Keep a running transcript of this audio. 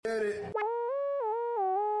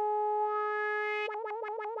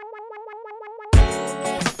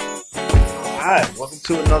Hi, welcome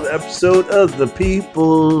to another episode of The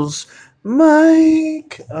People's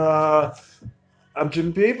Mic. I'm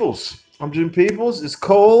Jim Peoples. It's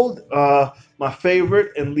cold. My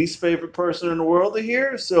favorite and least favorite person in the world are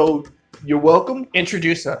here, so you're welcome.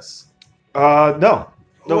 Introduce us. No.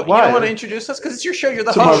 Why? You don't want to introduce us? Because it's your show. You're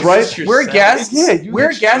the to host. My right? We're guests. Yeah,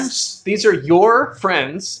 we're guests. These are your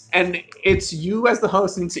friends, and it's you as the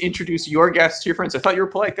host needs to introduce your guests to your friends. I thought you were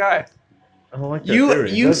a polite guy. I don't like that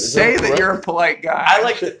theory. You say that you're a polite guy. I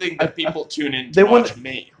like to think that people tune in to watch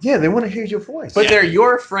me. Yeah, they want to hear your voice. But they're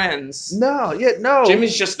your friends. No.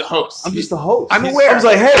 Jimmy's just the host. I'm just the host. I'm aware. I was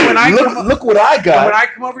like, hey, look what I got. When I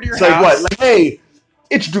come over to your it's house. Like what? Like, hey,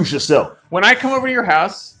 introduce yourself. When I come over to your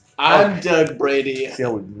house. I'm Doug Brady. See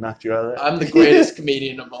how we knocked you out of that? I'm the greatest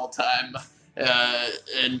comedian of all time.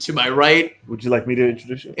 And to my right... Would you like me to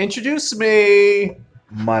introduce you? Introduce me.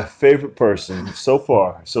 My favorite person so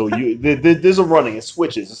far. So there's a running. It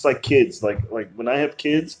switches. It's like kids. Like when I have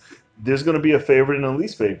kids, there's going to be a favorite and a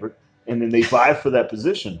least favorite. And then they vie for that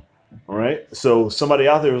position. All right? So somebody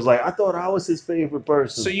out there was like, I thought I was his favorite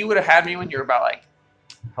person. So you would have had me when you were about like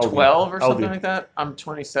 12 or something like that? I'm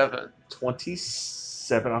 27.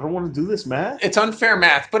 27. I don't want to do this math. It's unfair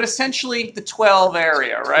math, but essentially the 12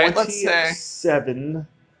 area, right? Let's say 7.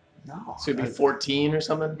 No, so it'd be 14 or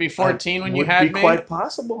something. It'd be 14 when you had me. Would be quite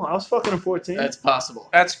possible. I was fucking at 14. That's possible.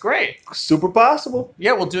 That's great. Super possible.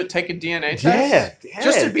 Yeah, we'll do it. Take a DNA test. Yeah,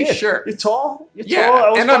 just to be sure. You're tall.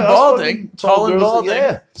 Tall. And I'm balding. Tall and balding.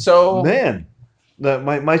 Yeah. So man,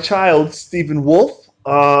 my child Stephen Wolff.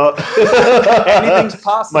 Anything's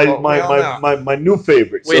possible. My new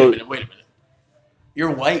favorite. Wait a minute.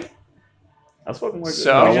 You're white. I was fucking white.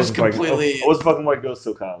 So I just completely. I was fucking white girls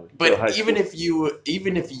till college. But even if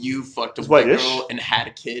you fucked a white girl and had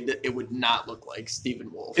a kid, it would not look like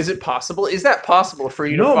Stephen Wolff. Is it possible? Is that possible for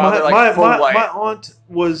you to father full white? My aunt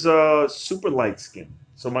was super light skinned.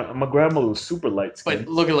 So my grandmother was super light skinned.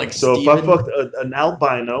 But looking like so Steven. if I fucked an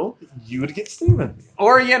albino, you would get Steven.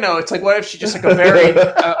 Or it's like what if she just like a very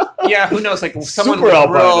who knows, like someone super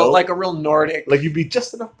albino, like a real Nordic, like you'd be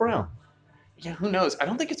just enough brown. Yeah, who knows? I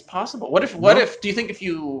don't think it's possible. What if? Do you think if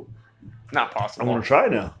you? Not possible. I want to try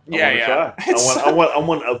now. Yeah. I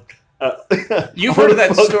want. You've heard of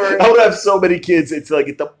that story? I would have so many kids. It's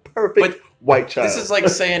like the perfect white child. This is like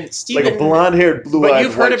saying Steven, like a blonde-haired, blue-eyed. But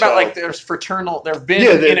you've heard about like there's fraternal. There've been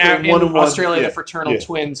in Australia the fraternal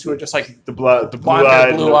twins who are just like the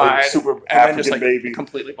blue-eyed, super African just, like, baby,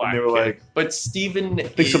 completely black. And they were like, but Steven. I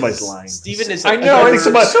think somebody's lying. Steven is. I know. So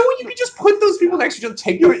you can just put those people next to each other,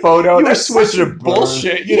 take the photo. You were switching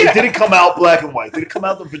bullshit. Did it come out black and white? Did it come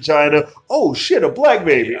out the vagina? Oh shit, a black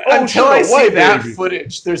baby. Oh Until shit, I a see white that baby.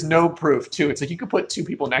 footage, there's no proof too. It's like you could put two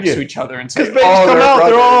people next to each other and say, babies come out,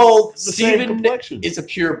 they're all the same Steven complexion. is a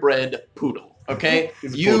purebred poodle. Okay,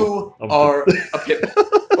 you are a pit bull.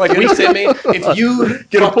 Like we say, me, if you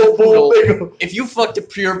get a poodle, if you fucked a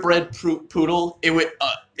purebred poodle, it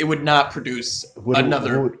would not produce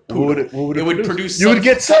another poodle. It would produce. You would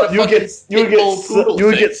get some. You would get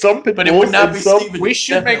some pit bulls, but it would not be Steven. We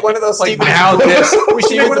should make one of those like now this. We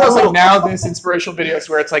should make one of those like now this inspirational videos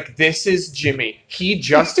where it's like, this is Jimmy. He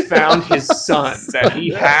just found his son that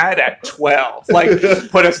he had at 12. Like,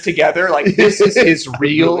 put us together. Like, this is his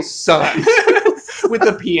real son. With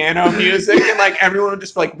the piano music, and like everyone would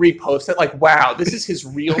just like repost it, like, wow, this is his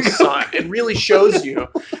real son. It really shows you.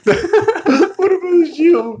 What if it was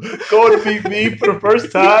you going to meet me for the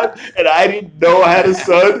first time and I didn't know I had a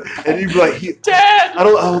son, and you'd be like, Dad, I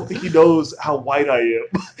don't think he knows how white I am.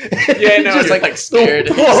 Yeah, no, it's like scared.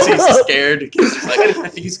 He's scared. He's like, I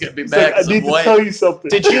think he's gonna be back. Like, I need to tell you something.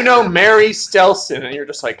 Did you know Mary Stelson? And you're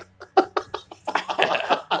just like,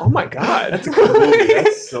 oh my god, that's a good movie.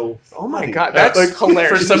 That's so. Oh my god, that's like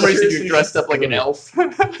hilarious. For some reason, you're dressed up like an elf.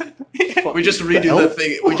 We just redo the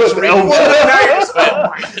thing. We just redo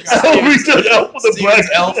the elf with a black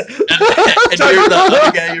elf, and you're the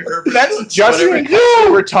other guy. You're her. That's just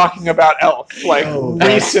we're talking about Elf like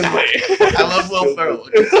recently. I love Will Ferrell.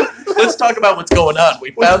 Let's talk about what's going on.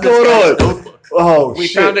 We found this guy's notebook. Oh, we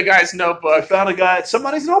found a guy's notebook.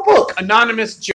 Somebody's notebook. Anonymous.